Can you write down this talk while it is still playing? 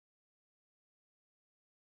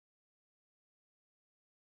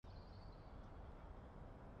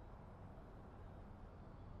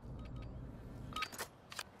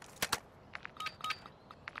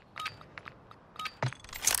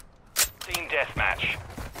deathmatch.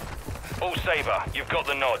 All Sabre, you've got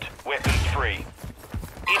the nod. Weapons free.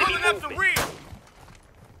 Enemy Left the rear!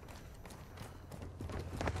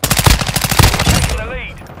 taking the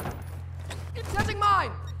lead. Setting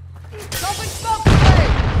mine! Dropping smoke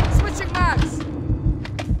grenade! Switching mags!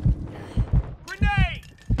 Grenade!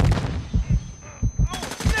 Oh,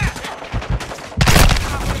 snap!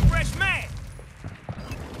 I'm a fresh man!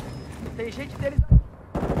 Tem gente deles.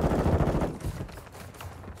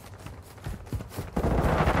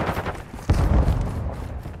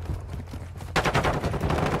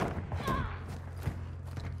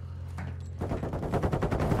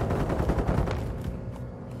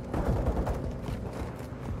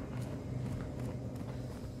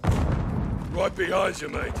 Right behind you,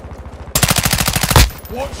 mate.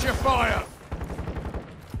 Watch your fire!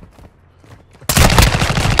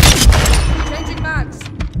 Changing mags!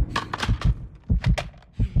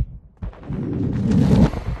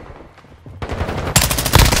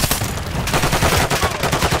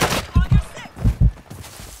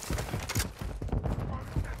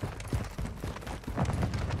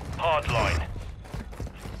 Hard line.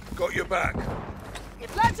 Got your back.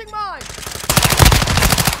 Planting mine!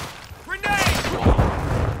 Grenade!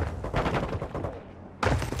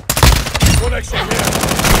 One extra here.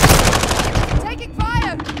 Taking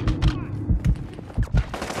fire!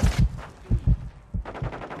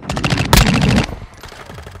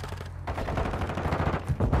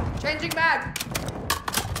 Changing mag!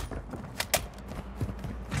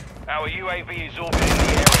 Our UAV is orbiting the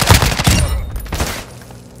area.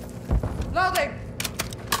 Loading!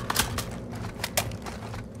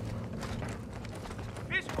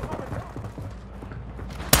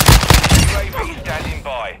 UAV standing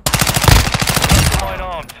by. Line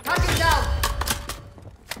armed. Target down!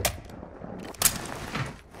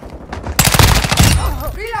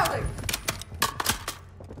 Reloading!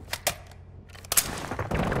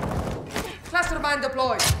 Cluster mine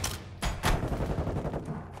deployed.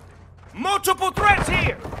 Multiple threats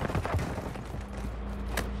here!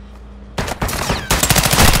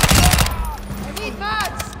 I need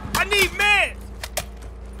mags! I need men!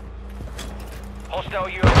 Hostile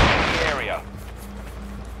UAV in the area.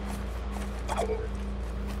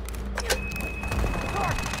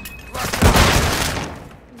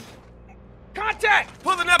 Contact!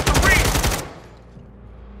 Pulling up the rear!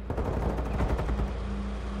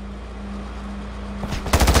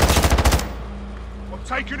 I'm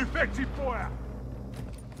taking effective fire!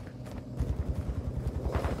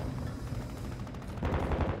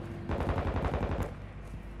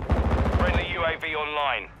 Friendly UAV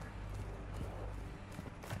online.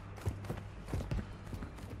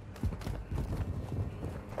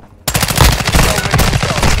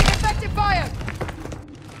 Effective fire!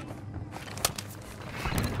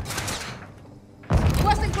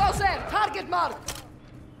 Requesting close air. Target marked.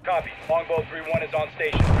 Copy. Longbow 3-1 is on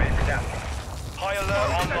station. Ready for down. High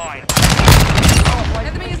alert online.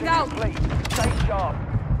 Enemy is down. Stay sharp.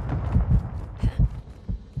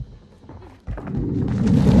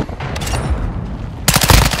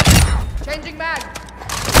 Changing mag.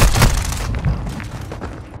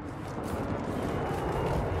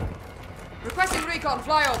 Requesting recon.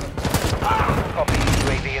 Flyover. Copy.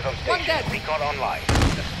 UAV is on station. One dead. Recon online.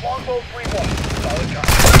 Longbow 3-1. Solid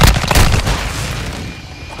copy.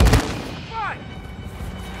 Fine!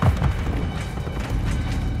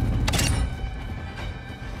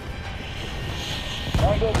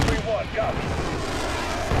 Longbow 3-1. Copy.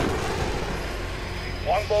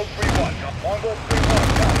 Longbow 3-1. Longbow 3-1.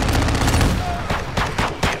 Copy.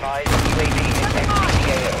 Advise UAV is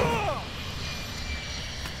MTKO.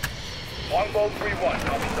 Longbow 3-1.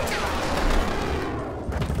 Copy.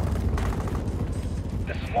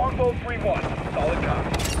 This is Longbow 3-1. Solid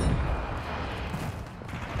copy.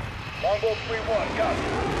 Longbow 3-1. Copy.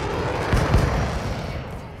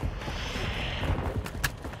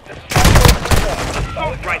 This is Longbow 3-1.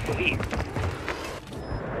 Solid rifle here.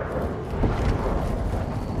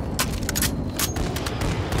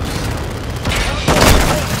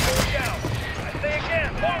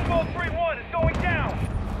 Longbow 3-1 is going down!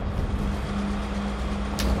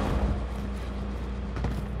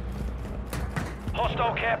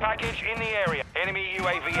 Hostile care package in the area. Enemy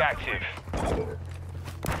UAV active.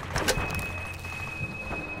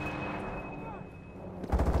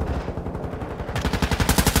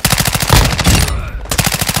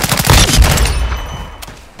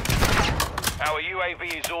 Our UAV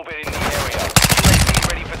is orbiting the area. UAV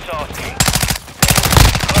ready for tasking.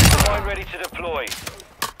 Cluster mine ready to deploy.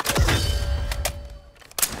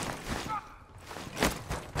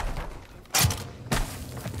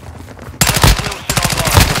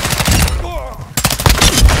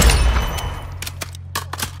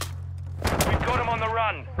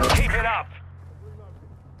 Get up.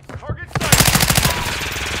 Target sight.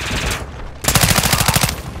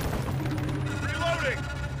 Reloading.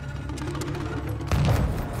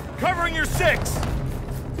 Covering your 6.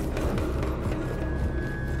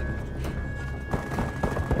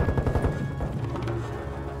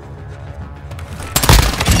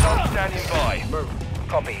 Standing by. Move.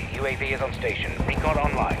 Copy. UAV is on station. Recon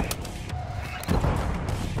online.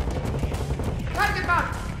 Target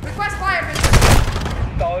marked. Request fire mission.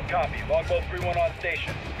 Solid copy. Longbow 3-1 on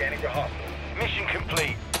station. Scanning for hostiles. Mission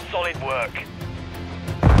complete. Solid work.